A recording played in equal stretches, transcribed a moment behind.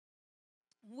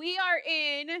we are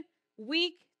in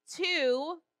week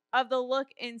 2 of the Look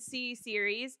and See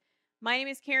series. My name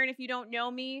is Karen. If you don't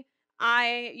know me,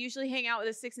 I usually hang out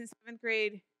with the 6th and 7th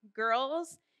grade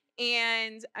girls,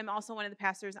 and I'm also one of the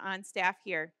pastors on staff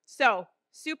here. So,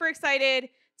 super excited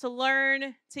to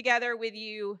learn together with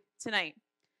you tonight.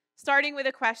 Starting with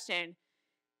a question.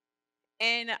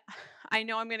 And I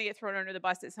know I'm going to get thrown under the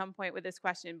bus at some point with this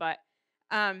question, but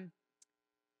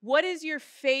what is your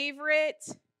favorite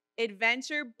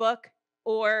adventure book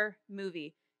or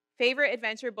movie? Favorite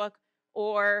adventure book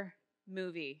or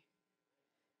movie?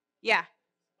 Yeah.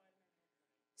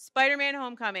 Spider-Man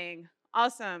Homecoming.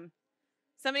 Awesome.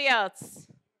 Somebody else.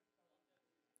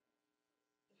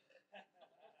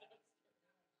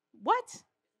 What?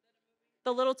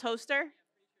 The Little Toaster?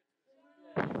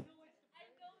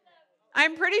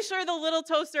 I'm pretty sure The Little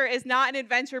Toaster is not an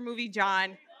adventure movie,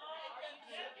 John.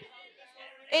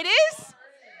 It is?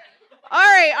 All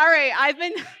right.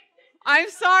 I'm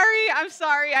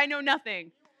sorry. I know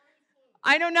nothing.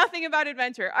 I know nothing about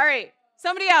adventure. All right.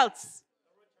 Somebody else.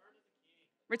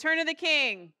 Return of the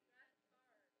King.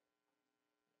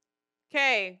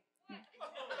 Okay.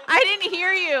 I didn't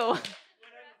hear you.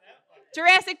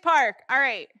 Jurassic Park. All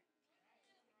right.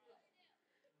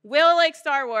 Will like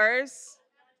Star Wars.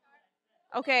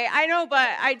 Okay, I know, but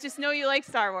I just know you like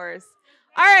Star Wars.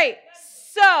 All right.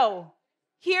 So,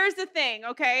 here's the thing,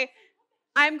 okay?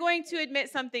 I'm going to admit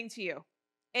something to you.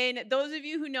 And those of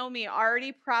you who know me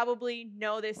already probably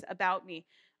know this about me.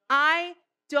 I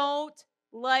don't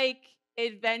like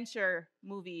adventure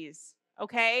movies,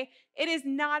 okay? It is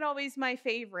not always my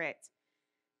favorite.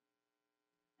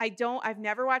 I've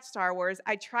never watched Star Wars.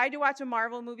 I tried to watch a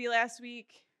Marvel movie last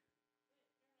week.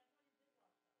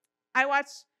 I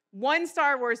watched one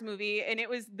Star Wars movie, and it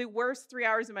was the worst 3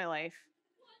 hours of my life.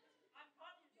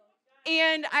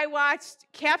 And I watched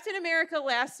Captain America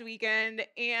last weekend,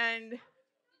 and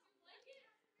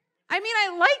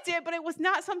I liked it, but it was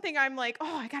not something I'm like,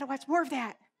 oh, I got to watch more of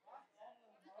that.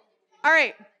 All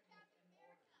right.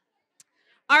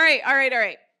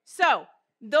 So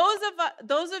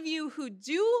those of you who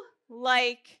do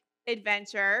like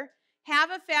adventure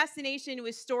have a fascination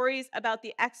with stories about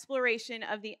the exploration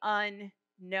of the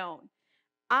unknown.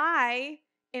 I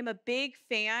am a big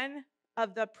fan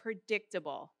of the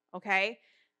predictable, okay?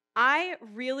 I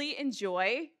really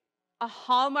enjoy a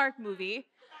Hallmark movie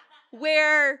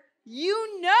where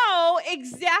you know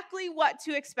exactly what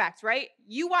to expect, right?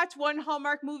 You watch one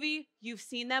Hallmark movie, you've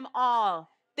seen them all.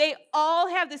 They all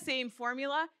have the same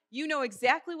formula. You know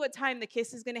exactly what time the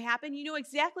kiss is going to happen. You know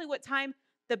exactly what time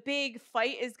the big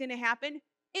fight is going to happen.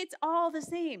 It's all the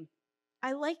same.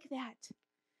 I like that.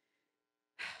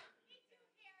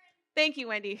 Thank you,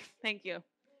 Wendy. Thank you.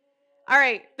 All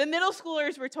right. The middle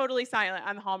schoolers were totally silent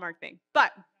on the Hallmark thing.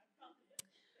 But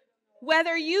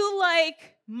whether you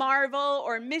like Marvel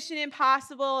or Mission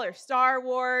Impossible or Star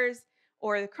Wars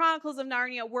or the Chronicles of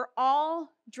Narnia, we're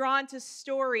all drawn to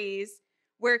stories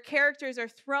where characters are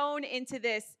thrown into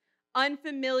this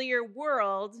unfamiliar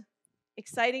world,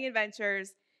 exciting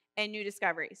adventures, and new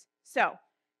discoveries. So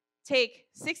take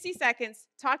 60 seconds,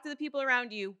 talk to the people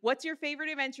around you. What's your favorite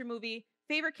adventure movie,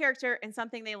 favorite character, and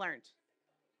something they learned?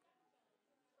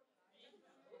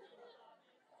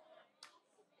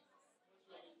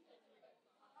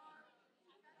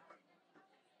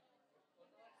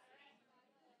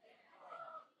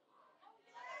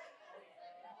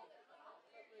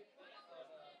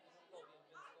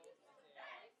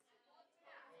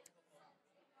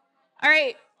 All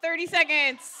right, 30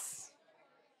 seconds.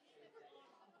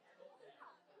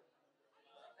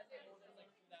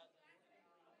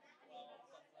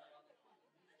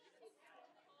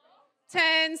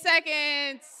 Ten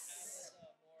seconds.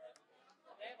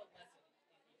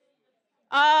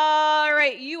 All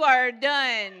right, you are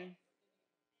done.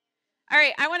 All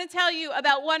right, I want to tell you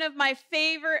about one of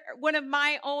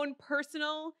my own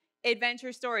personal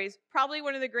adventure stories. Probably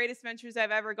one of the greatest adventures I've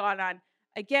ever gone on.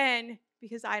 Again,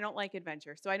 because I don't like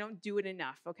adventure, so I don't do it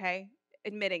enough, okay?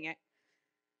 Admitting it.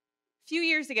 A few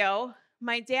years ago,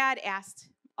 my dad asked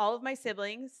all of my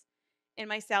siblings and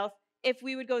myself if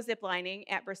we would go ziplining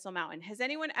at Bristol Mountain. Has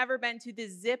anyone ever been to the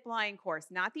zip line course?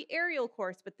 Not the aerial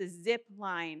course, but the zip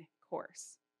line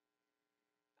course.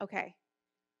 Okay.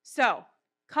 So,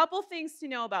 couple things to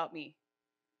know about me.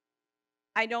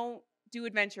 I don't do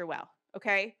adventure well,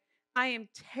 okay? I am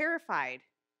terrified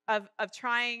of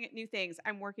trying new things.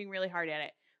 I'm working really hard at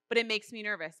it, but it makes me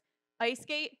nervous. Ice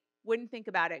skate, wouldn't think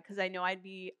about it because I know I'd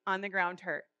be on the ground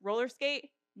hurt. Roller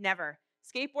skate, never.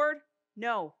 Skateboard,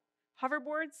 no.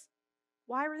 Hoverboards,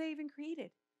 why were they even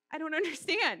created? I don't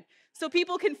understand. So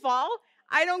people can fall?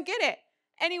 I don't get it.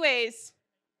 Anyways,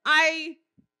 I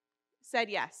said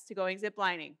yes to going zip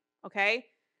lining, okay?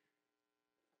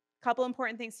 Couple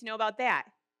important things to know about that.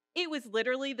 It was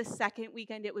literally the second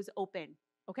weekend it was open,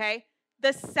 okay?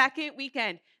 The second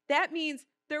weekend. That means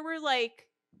there were like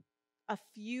a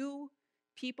few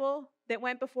people that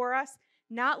went before us,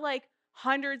 not like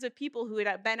hundreds of people who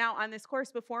had been out on this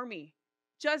course before me.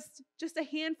 Just a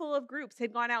handful of groups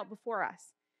had gone out before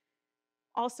us.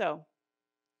 Also,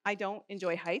 I don't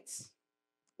enjoy heights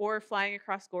or flying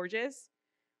across gorges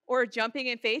or jumping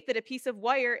in faith that a piece of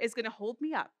wire is going to hold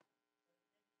me up.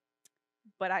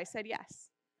 But I said yes.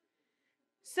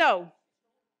 So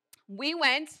we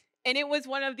went, and it was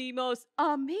one of the most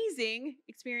amazing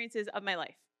experiences of my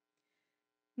life.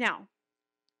 Now,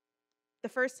 the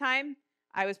first time,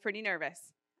 I was pretty nervous.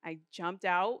 I jumped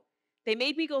out. They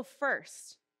made me go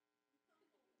first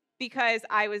because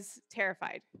I was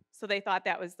terrified. So they thought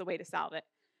that was the way to solve it,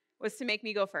 was to make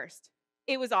me go first.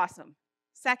 It was awesome.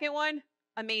 Second one,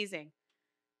 amazing.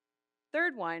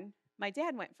 Third one, my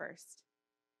dad went first.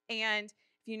 And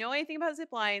if you know anything about zip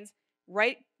lines,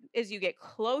 right as you get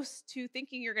close to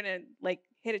thinking you're going to like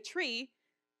hit a tree,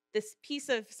 this piece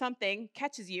of something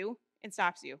catches you and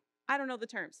stops you. I don't know the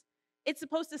terms. It's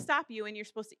supposed to stop you and you're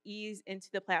supposed to ease into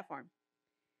the platform.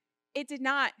 It did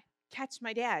not catch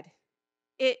my dad.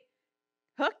 It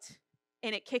hooked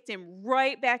and it kicked him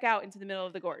right back out into the middle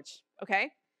of the gorge,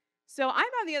 okay? So I'm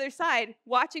on the other side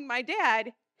watching my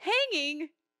dad hanging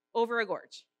over a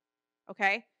gorge,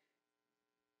 okay?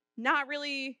 Not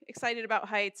really excited about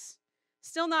heights.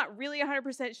 Still not really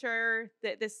 100% sure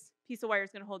that this piece of wire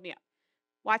is going to hold me up.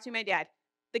 Watching my dad.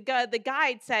 The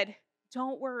guide said,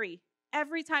 don't worry.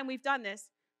 Every time we've done this,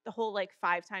 the whole like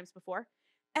 5 times before,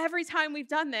 every time we've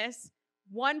done this,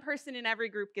 one person in every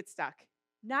group gets stuck.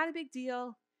 Not a big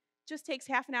deal. Just takes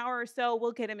half an hour or so.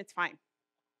 We'll get him. It's fine.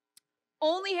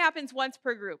 Only happens once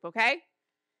per group, okay?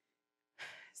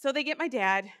 So they get my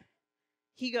dad.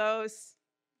 He goes.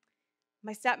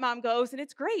 My stepmom goes, and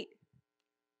it's great.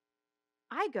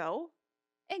 I go,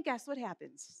 and guess what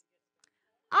happens?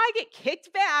 I get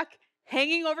kicked back,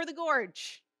 hanging over the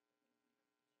gorge.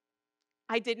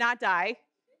 I did not die.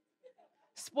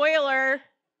 Spoiler,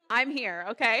 I'm here,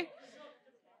 okay?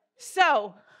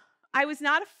 So I was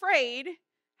not afraid,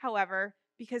 however,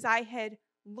 because I had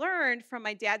learned from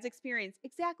my dad's experience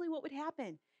exactly what would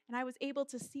happen. And I was able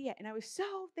to see it. And I was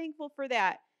so thankful for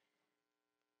that.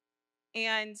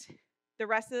 And the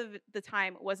rest of the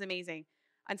time was amazing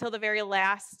until the very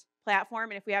last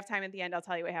platform. And if we have time at the end, I'll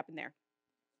tell you what happened there.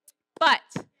 But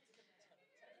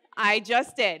I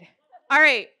just did. All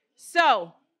right.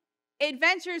 So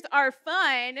adventures are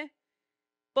fun.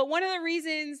 But one of the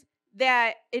reasons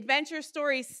that adventure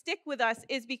stories stick with us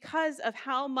is because of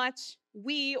how much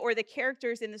we or the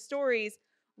characters in the stories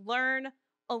learn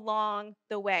along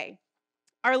the way.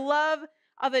 Our love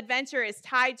of adventure is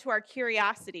tied to our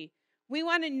curiosity. We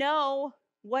want to know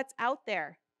what's out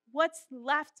there, what's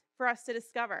left for us to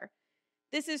discover.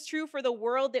 This is true for the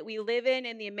world that we live in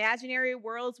and the imaginary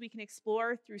worlds we can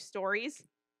explore through stories,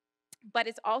 but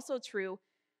it's also true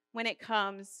when it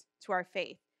comes to our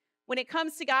faith. When it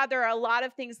comes to God, there are a lot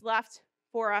of things left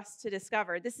for us to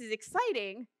discover. This is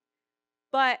exciting,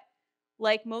 but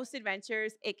like most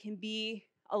adventures, it can be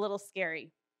a little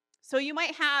scary. So you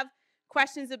might have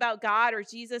questions about God or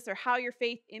Jesus or how your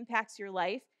faith impacts your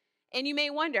life. And you may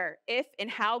wonder if and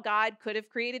how God could have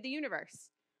created the universe,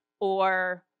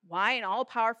 or why an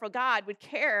all-powerful God would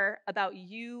care about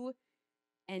you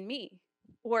and me,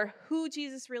 or who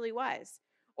Jesus really was,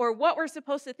 or what we're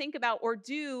supposed to think about or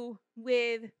do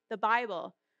with the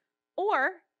Bible.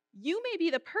 Or you may be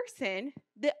the person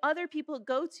that other people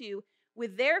go to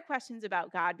with their questions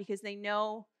about God because they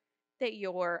know that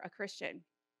you're a Christian.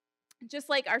 Just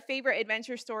like our favorite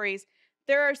adventure stories,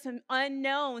 there are some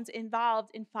unknowns involved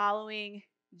in following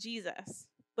Jesus.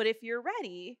 But if you're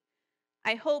ready,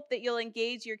 I hope that you'll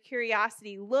engage your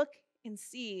curiosity, look and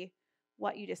see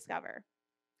what you discover.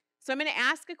 So I'm going to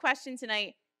ask a question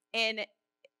tonight, and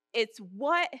it's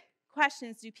what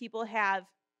questions do people have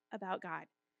about God?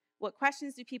 What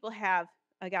questions do people have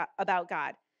about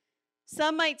God?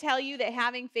 Some might tell you that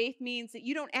having faith means that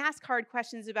you don't ask hard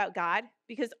questions about God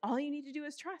because all you need to do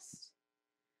is trust.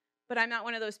 But I'm not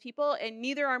one of those people, and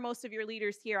neither are most of your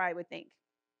leaders here, I would think.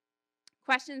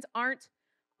 Questions aren't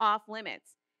off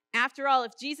limits. After all,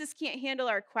 if Jesus can't handle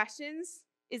our questions,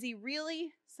 is he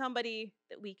really somebody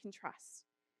that we can trust?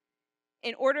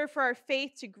 In order for our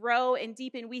faith to grow and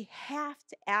deepen, we have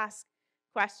to ask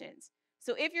questions.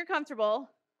 So if you're comfortable,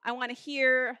 I want to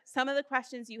hear some of the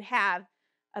questions you have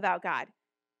about God.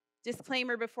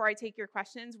 Disclaimer before I take your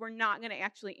questions, we're not going to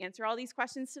actually answer all these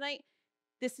questions tonight.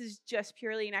 This is just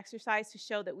purely an exercise to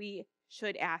show that we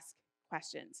should ask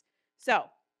questions. So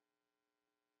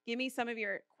give me some of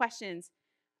your questions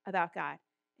about God.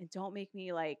 And don't make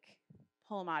me like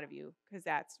pull them out of you, because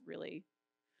that's really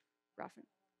rough.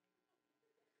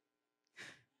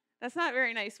 That's not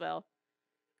very nice, Will.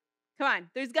 Come on.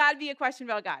 There's got to be a question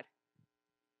about God.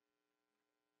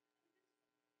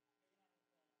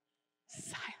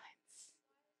 Silence.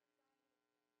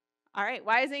 All right.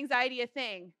 Why is anxiety a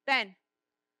thing? Ben.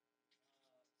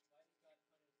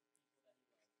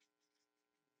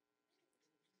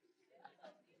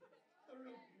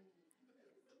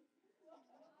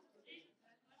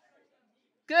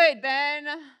 Good, Ben.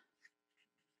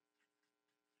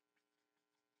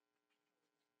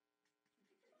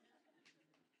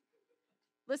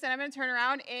 Listen, I'm going to turn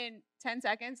around in 10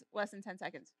 seconds, less than 10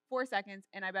 seconds, 4 seconds,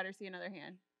 and I better see another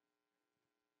hand.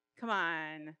 Come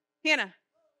on. Hannah.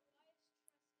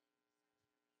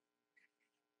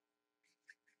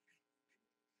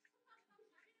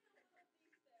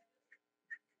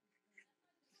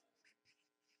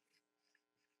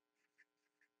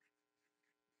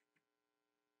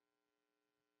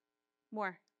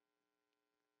 More.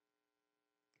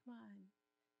 Come on.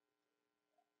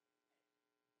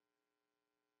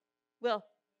 Will.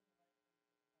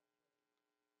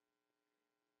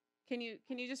 Can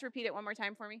you just repeat it one more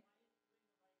time for me?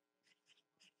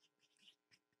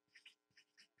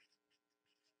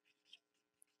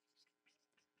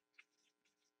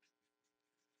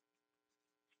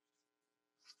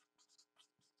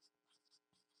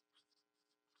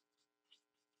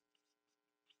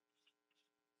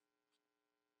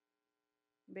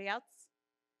 Anybody else?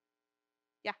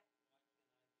 Yeah.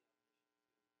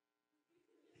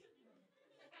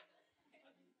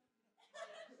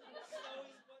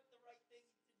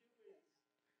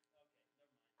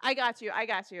 I got you. I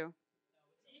got you.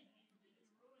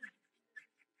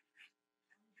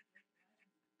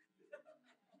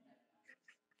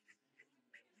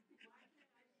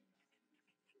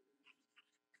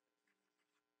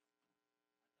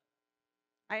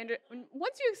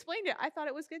 Once you explained it, I thought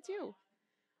it was good too.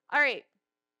 All right.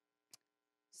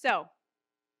 So,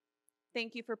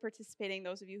 thank you for participating,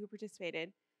 those of you who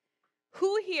participated.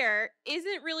 Who here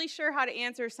isn't really sure how to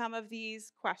answer some of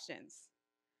these questions?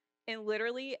 And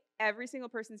literally every single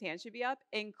person's hand should be up,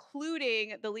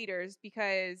 including the leaders,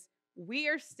 because we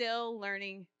are still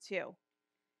learning too.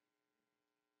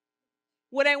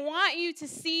 What I want you to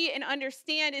see and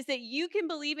understand is that you can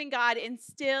believe in God and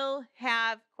still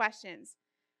have questions.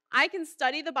 I can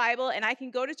study the Bible and I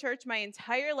can go to church my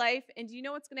entire life, and do you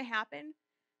know what's going to happen?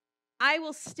 I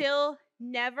will still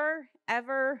never,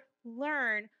 ever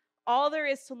learn all there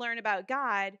is to learn about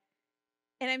God,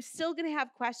 and I'm still going to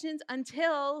have questions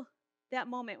until that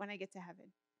moment when I get to heaven.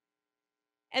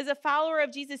 As a follower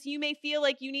of Jesus, you may feel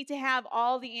like you need to have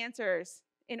all the answers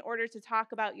in order to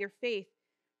talk about your faith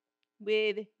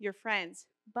with your friends,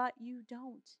 but you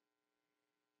don't.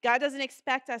 God doesn't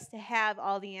expect us to have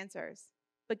all the answers,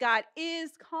 but God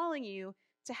is calling you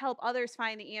to help others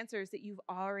find the answers that you've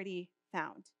already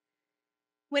found.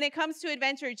 When it comes to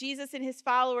adventure, Jesus and his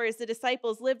followers, the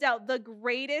disciples, lived out the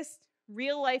greatest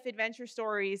real-life adventure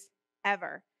stories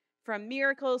ever. From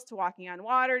miracles to walking on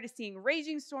water to seeing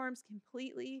raging storms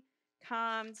completely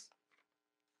calmed.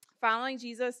 Following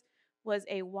Jesus was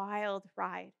a wild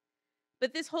ride.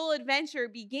 But this whole adventure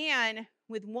began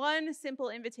with one simple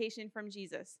invitation from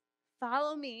Jesus.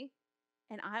 Follow me,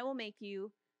 and I will make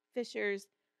you fishers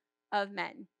of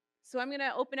men. So I'm going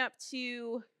to open up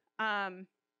to,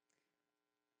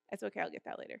 that's okay, I'll get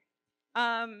that later.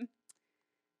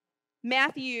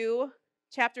 Matthew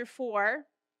chapter 4,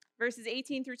 verses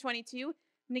 18 through 22. I'm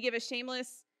going to give a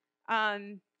shameless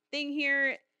thing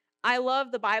here. I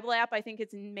love the Bible app. I think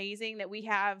it's amazing that we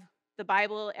have the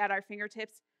Bible at our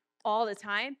fingertips all the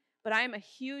time. But I am a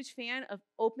huge fan of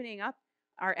opening up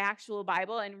our actual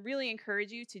Bible, and really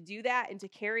encourage you to do that and to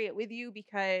carry it with you,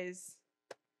 because,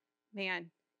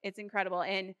 man, it's incredible.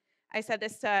 And I said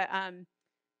this to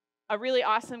a really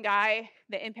awesome guy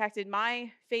that impacted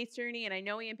my faith journey, and I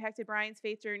know he impacted Brian's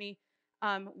faith journey,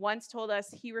 once told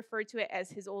us he referred to it as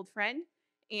his old friend.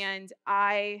 And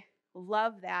I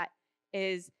love that.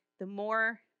 Is the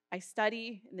more I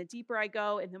study and the deeper I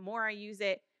go and the more I use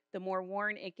it, the more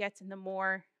worn it gets and the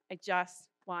more I just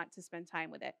want to spend time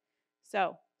with it.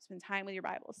 So spend time with your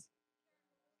Bibles.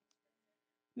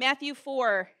 Matthew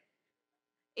 4,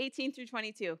 18 through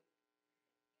 22.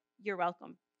 You're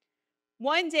welcome.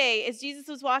 One day, as Jesus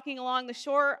was walking along the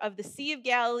shore of the Sea of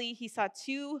Galilee, he saw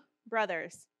two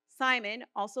brothers, Simon,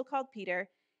 also called Peter,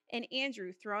 and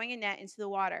Andrew, throwing a net into the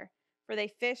water, for they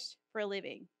fished for a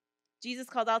living. Jesus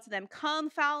called out to them, "Come,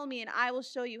 follow me, and I will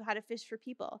show you how to fish for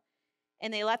people."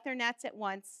 And they left their nets at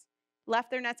once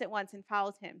left their nets at once and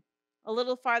followed him. A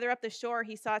little farther up the shore,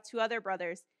 he saw two other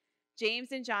brothers,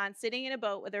 James and John, sitting in a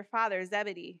boat with their father,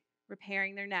 Zebedee,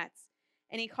 repairing their nets.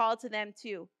 And he called to them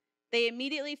too. They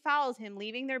immediately followed him,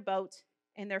 leaving their boat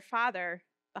and their father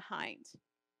behind.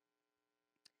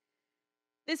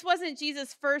 This wasn't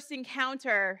Jesus' first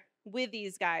encounter with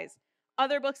these guys.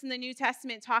 Other books in the New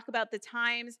Testament talk about the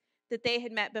times that they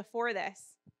had met before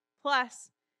this. Plus,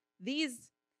 these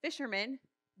fishermen,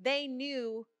 they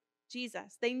knew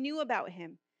Jesus. They knew about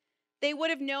him. They would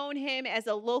have known him as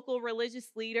a local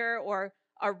religious leader, or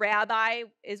a rabbi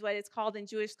is what it's called in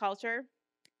Jewish culture.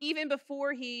 Even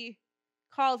before he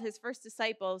called his first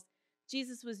disciples,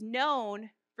 Jesus was known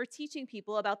for teaching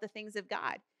people about the things of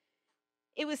God.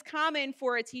 It was common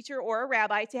for a teacher or a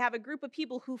rabbi to have a group of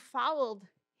people who followed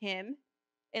him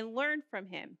and learned from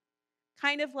him,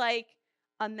 kind of like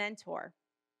a mentor.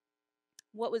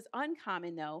 What was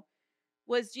uncommon, though,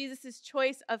 was Jesus'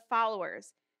 choice of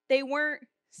followers. They weren't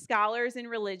scholars in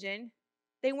religion.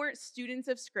 They weren't students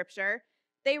of Scripture.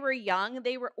 They were young.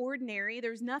 They were ordinary.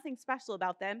 There was nothing special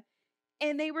about them.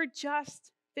 And they were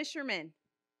just fishermen.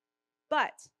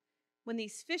 But when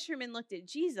these fishermen looked at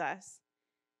Jesus,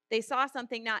 they saw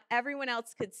something not everyone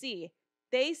else could see.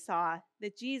 They saw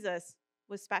that Jesus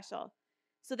was special.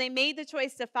 So they made the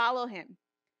choice to follow him.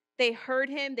 They heard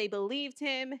him, they believed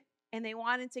him, and they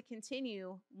wanted to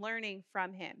continue learning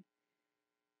from him.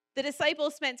 The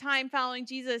disciples spent time following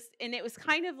Jesus, and it was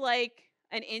kind of like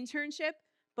an internship,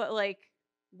 but like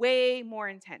way more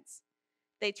intense.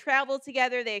 They traveled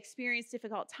together, they experienced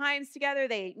difficult times together,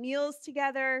 they ate meals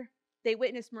together, they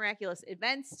witnessed miraculous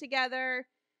events together,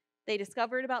 they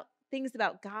discovered things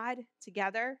about God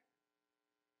together.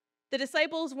 The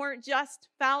disciples weren't just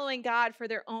following God for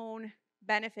their own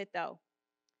benefit, though.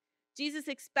 Jesus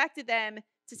expected them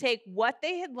to take what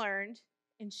they had learned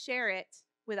and share it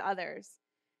with others.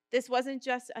 This wasn't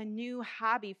just a new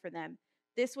hobby for them.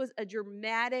 This was a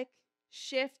dramatic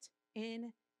shift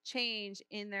in change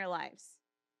in their lives.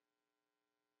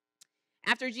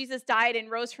 After Jesus died and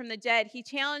rose from the dead, he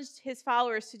challenged his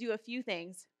followers to do a few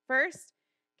things. First,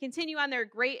 continue on their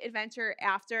great adventure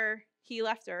after he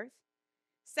left earth.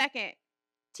 Second,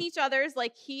 teach others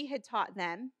like he had taught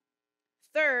them.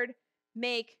 Third,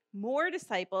 make more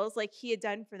disciples like he had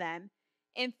done for them.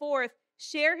 And fourth,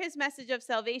 share his message of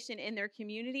salvation in their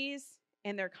communities,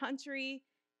 in their country,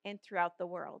 and throughout the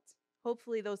world.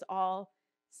 Hopefully those all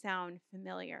sound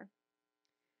familiar.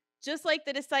 Just like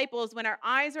the disciples, when our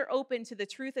eyes are open to the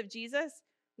truth of Jesus,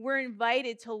 we're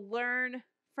invited to learn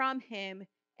from him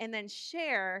and then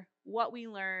share what we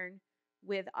learn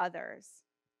with others.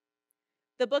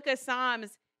 The book of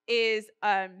Psalms is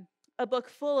a book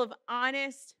full of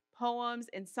honest poems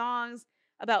and songs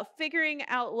about figuring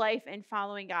out life and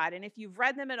following God. And if you've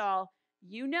read them at all,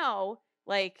 you know,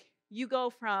 like, you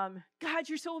go from, God,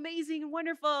 you're so amazing and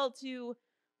wonderful, to,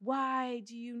 why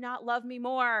do you not love me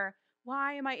more?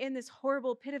 Why am I in this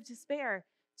horrible pit of despair?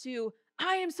 To,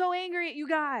 I am so angry at you,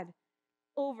 God,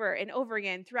 over and over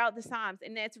again throughout the Psalms.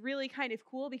 And that's really kind of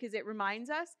cool because it reminds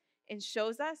us and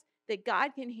shows us that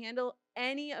God can handle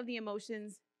any of the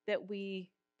emotions that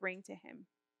we bring to him.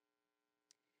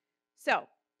 So,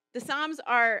 the Psalms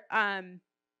are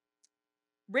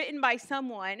written by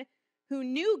someone who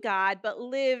knew God but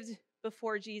lived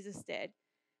before Jesus did.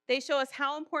 They show us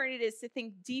how important it is to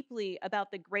think deeply about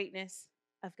the greatness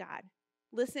of God.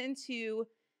 Listen to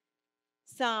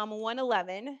Psalm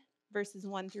 111, verses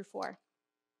 1 through 4.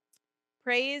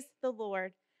 Praise the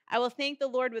Lord. I will thank the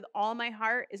Lord with all my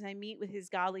heart as I meet with his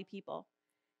godly people.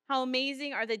 How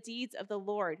amazing are the deeds of the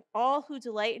Lord. All who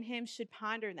delight in him should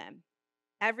ponder them.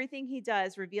 Everything he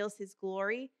does reveals his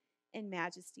glory and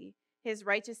majesty. His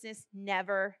righteousness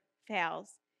never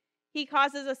fails. He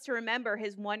causes us to remember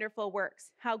his wonderful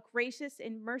works. How gracious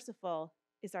and merciful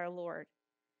is our Lord.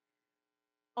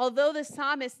 Although the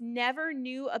psalmist never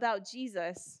knew about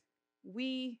Jesus,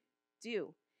 we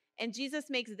do. And Jesus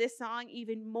makes this song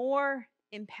even more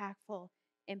impactful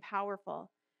and powerful.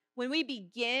 When we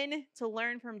begin to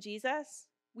learn from Jesus,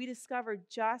 we discover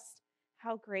just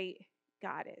how great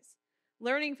God is.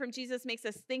 Learning from Jesus makes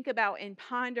us think about and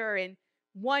ponder and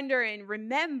wonder and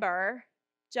remember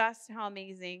just how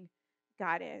amazing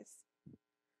God is.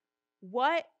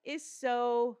 What is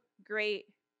so great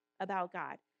about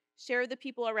God? Share with the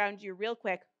people around you real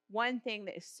quick one thing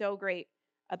that is so great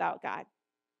about God.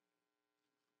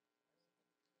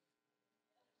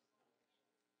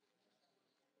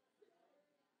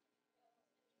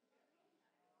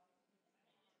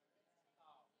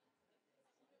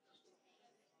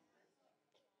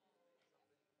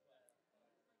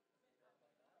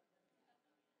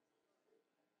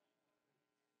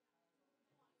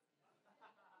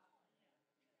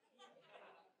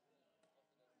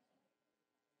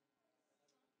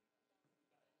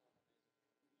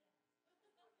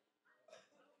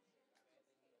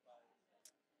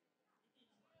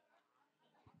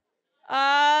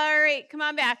 All right, come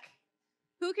on back.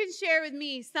 Who can share with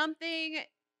me something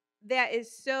that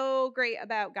is so great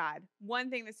about God? One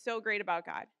thing that's so great about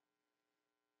God.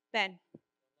 Ben.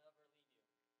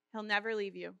 He'll never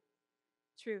leave you.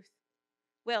 Truth.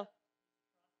 Will.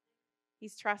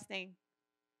 He's trusting.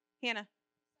 Hannah.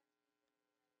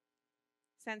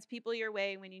 Sends people your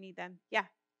way when you need them. Yeah.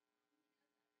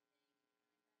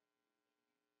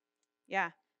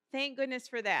 Yeah. Thank goodness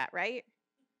for that, right?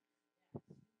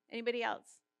 Anybody else?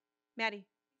 Maddie.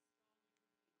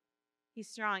 He's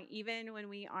strong even when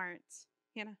we aren't.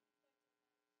 Hannah.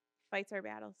 Fights our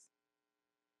battles.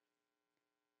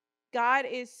 God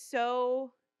is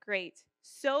so great,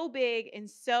 so big, and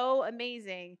so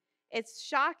amazing. It's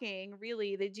shocking,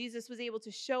 really, that Jesus was able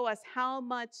to show us how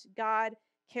much God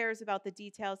cares about the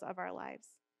details of our lives.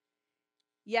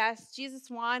 Yes, Jesus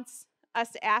wants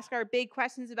us to ask our big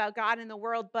questions about God and the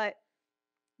world, but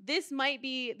this might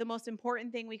be the most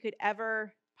important thing we could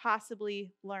ever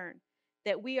possibly learn,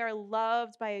 that we are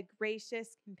loved by a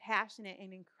gracious, compassionate,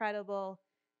 and incredible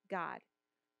God.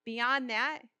 Beyond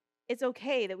that, it's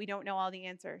okay that we don't know all the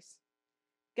answers.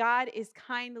 God is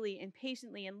kindly and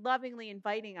patiently and lovingly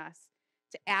inviting us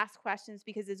to ask questions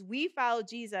because as we follow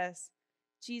Jesus,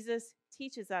 Jesus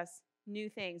teaches us new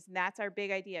things. And that's our big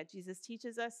idea. Jesus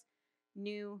teaches us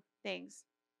new things.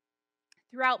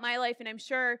 Throughout my life, and I'm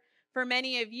sure for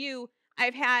many of you,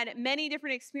 I've had many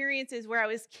different experiences where I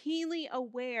was keenly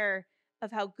aware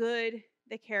of how good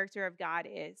the character of God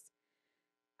is.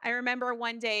 I remember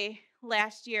one day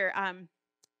last year,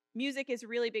 music is a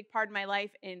really big part of my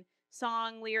life, and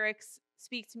song lyrics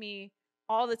speak to me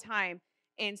all the time.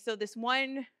 And so this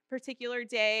one particular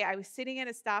day, I was sitting at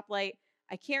a stoplight.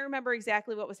 I can't remember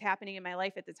exactly what was happening in my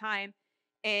life at the time.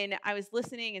 And I was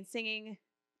listening and singing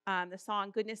the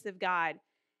song Goodness of God.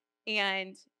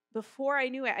 And before I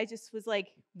knew it, I just was like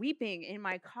weeping in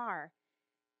my car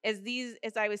as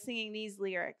I was singing these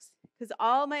lyrics. Because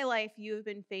all my life you have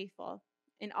been faithful.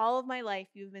 In all of my life,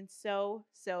 you've been so,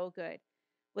 so good.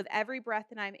 With every breath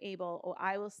that I'm able, oh,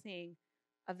 I will sing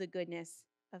of the goodness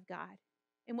of God.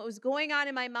 And what was going on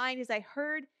in my mind as I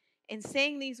heard and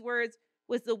sang these words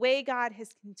was the way God has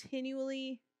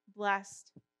continually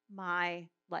blessed my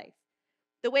life.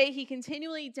 The way he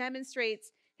continually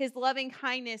demonstrates his loving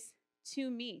kindness to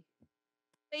me.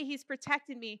 The way he's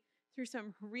protected me through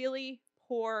some really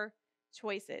poor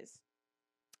choices.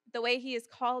 The way he has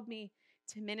called me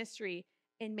to ministry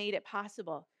and made it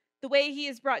possible. The way he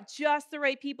has brought just the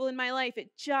right people in my life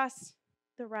at just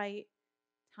the right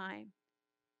time.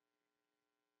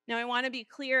 Now, I want to be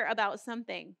clear about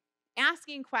something.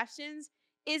 Asking questions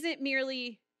isn't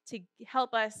merely to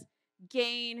help us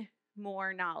gain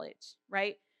more knowledge,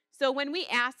 right? So when we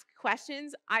ask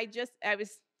questions, I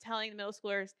was telling the middle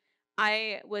schoolers,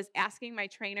 I was asking my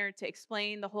trainer to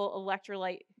explain the whole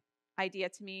electrolyte idea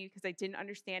to me because I didn't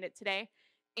understand it today.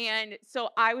 And so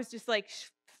I was just like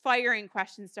firing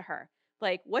questions to her.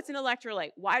 Like, what's an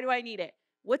electrolyte? Why do I need it?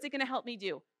 What's it going to help me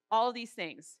do? All of these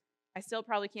things. I still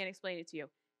probably can't explain it to you.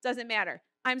 Doesn't matter.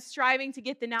 I'm striving to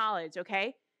get the knowledge,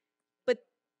 okay? But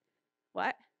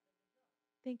what?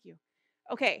 Thank you.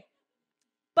 Okay.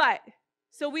 But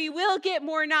so we will get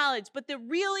more knowledge. But the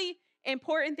really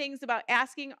important things about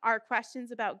asking our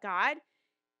questions about God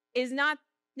is not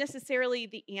necessarily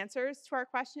the answers to our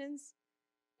questions,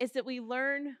 is that we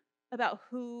learn about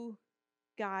who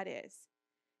God is.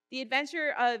 The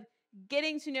adventure of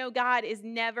getting to know God is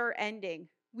never ending.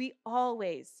 We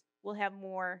always will have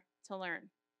more to learn.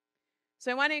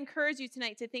 So I want to encourage you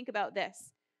tonight to think about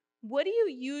this. What do you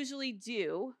usually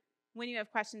do when you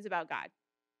have questions about God?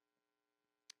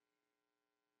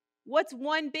 What's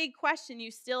one big question you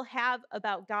still have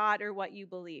about God or what you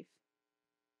believe?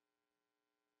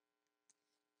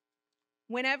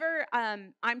 Whenever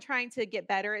I'm trying to get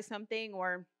better at something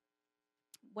or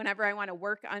whenever I want to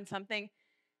work on something,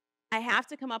 I have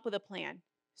to come up with a plan.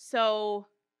 So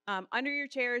under your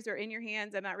chairs or in your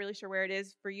hands, I'm not really sure where it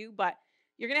is for you, but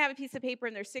you're going to have a piece of paper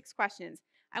and there's 6 questions.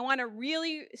 I want to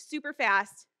really super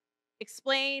fast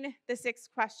explain the 6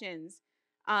 questions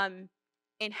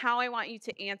and how I want you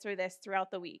to answer this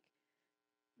throughout the week.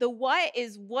 The what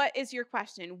is your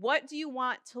question? What do you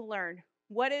want to learn?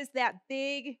 What is that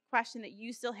big question that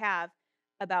you still have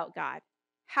about God?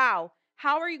 How?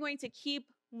 How are you going to keep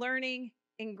learning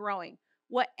and growing?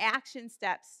 What action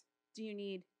steps do you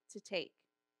need to take?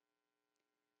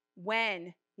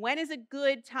 When? When is a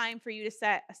good time for you to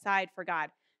set aside for God?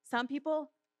 Some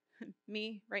people,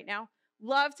 me right now,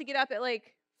 love to get up at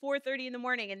like 4:30 in the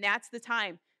morning, and that's the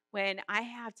time when I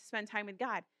have to spend time with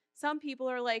God. Some people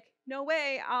are like, no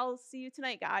way, I'll see you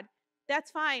tonight, God.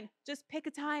 That's fine. Just pick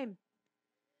a time.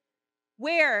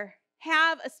 Where?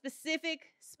 have a specific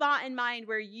spot in mind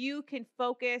where you can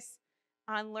focus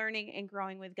on learning and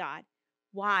growing with God.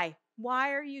 Why?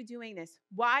 Why are you doing this?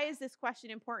 Why is this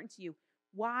question important to you?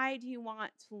 Why do you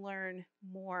want to learn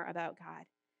more about God?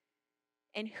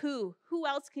 And who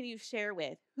else can you share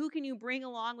with? Who can you bring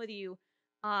along with you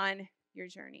on your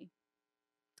journey?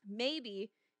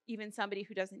 Maybe even somebody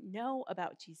who doesn't know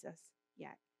about Jesus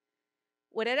yet.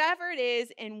 Whatever it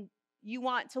is and you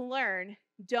want to learn,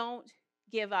 don't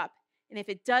give up. And if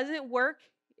it doesn't work,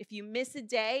 if you miss a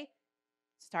day,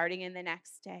 starting in the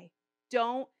next day.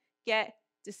 Don't get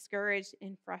discouraged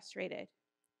and frustrated.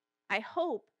 I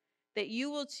hope that you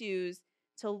will choose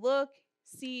to look,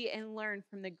 see, and learn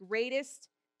from the greatest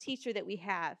teacher that we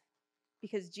have,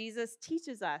 because Jesus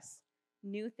teaches us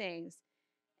new things,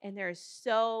 and there is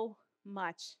so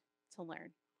much to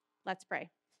learn. Let's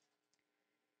pray.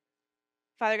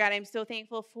 Father God, I'm so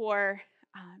thankful for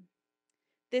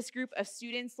this group of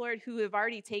students, Lord, who have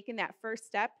already taken that first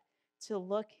step to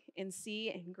look and see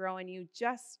and grow in you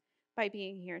just by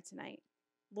being here tonight.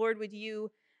 Lord, would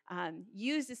you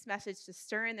use this message to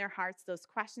stir in their hearts those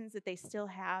questions that they still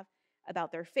have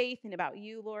about their faith and about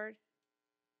you, Lord?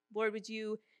 Lord, would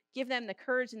you give them the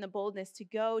courage and the boldness to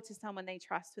go to someone they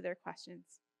trust with their questions?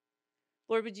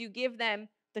 Lord, would you give them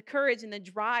the courage and the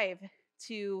drive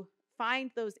to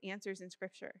find those answers in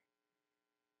Scripture?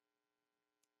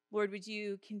 Lord, would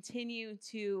you continue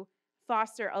to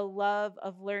foster a love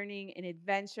of learning and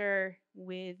adventure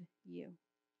with you?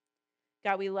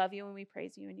 God, we love you and we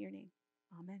praise you in your name.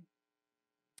 Amen.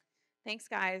 Thanks,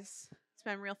 guys. It's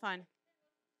been real fun.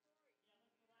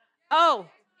 Oh,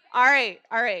 all right.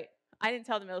 I didn't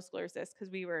tell the middle schoolers this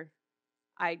because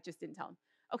I just didn't tell them.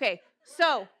 Okay,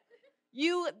 so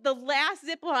the last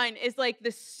zip line is like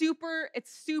it's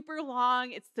super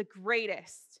long. It's the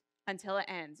greatest until it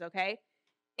ends, okay?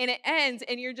 And it ends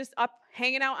and you're just up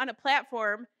hanging out on a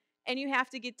platform and you have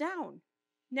to get down.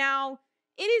 Now,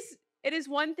 it is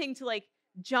one thing to like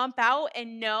jump out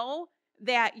and know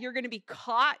that you're going to be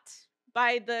caught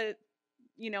by the,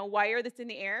 wire that's in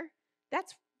the air.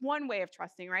 That's one way of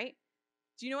trusting, right?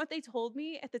 Do you know what they told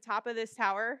me at the top of this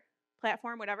tower,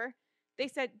 platform, whatever? They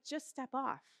said, just step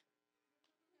off.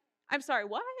 I'm sorry,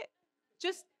 what?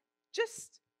 Just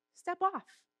step off.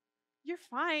 You're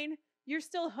fine. You're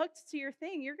still hooked to your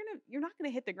thing. You're not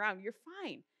gonna hit the ground. You're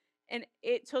fine. And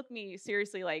it took me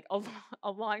seriously like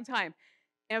a long time.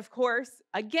 And of course,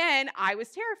 again, I was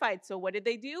terrified. So what did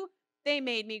they do? They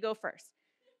made me go first.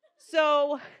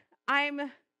 So I'm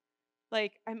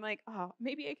like, oh,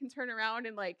 maybe I can turn around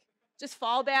and like just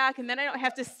fall back, and then I don't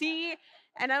have to see.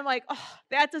 And I'm like, oh,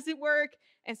 that doesn't work.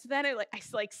 And so then I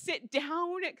sit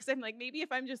down because I'm like, maybe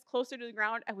if I'm just closer to the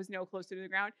ground, I was no closer to the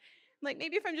ground. Like,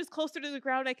 maybe if I'm just closer to the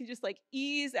ground, I can just like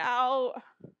ease out.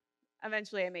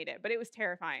 Eventually I made it, but it was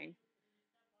terrifying.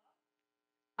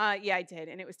 Yeah, I did.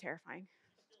 And it was terrifying.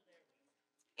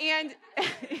 And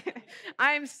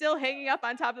I'm still hanging up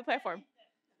on top of the platform.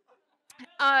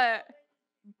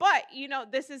 But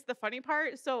this is the funny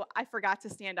part. So I forgot to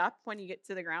stand up when you get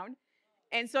to the ground.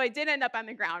 And so I did end up on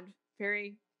the ground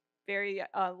very, very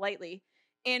lightly.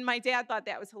 And my dad thought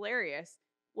that was hilarious.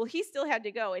 Well, he still had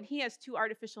to go, and he has 2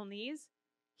 artificial knees.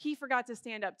 He forgot to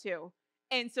stand up too.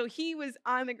 And so he was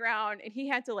on the ground, and he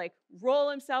had to like roll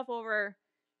himself over.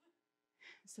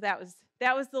 So that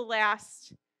was the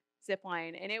last zip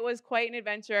line, and it was quite an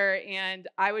adventure, and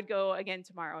I would go again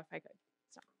tomorrow if I could.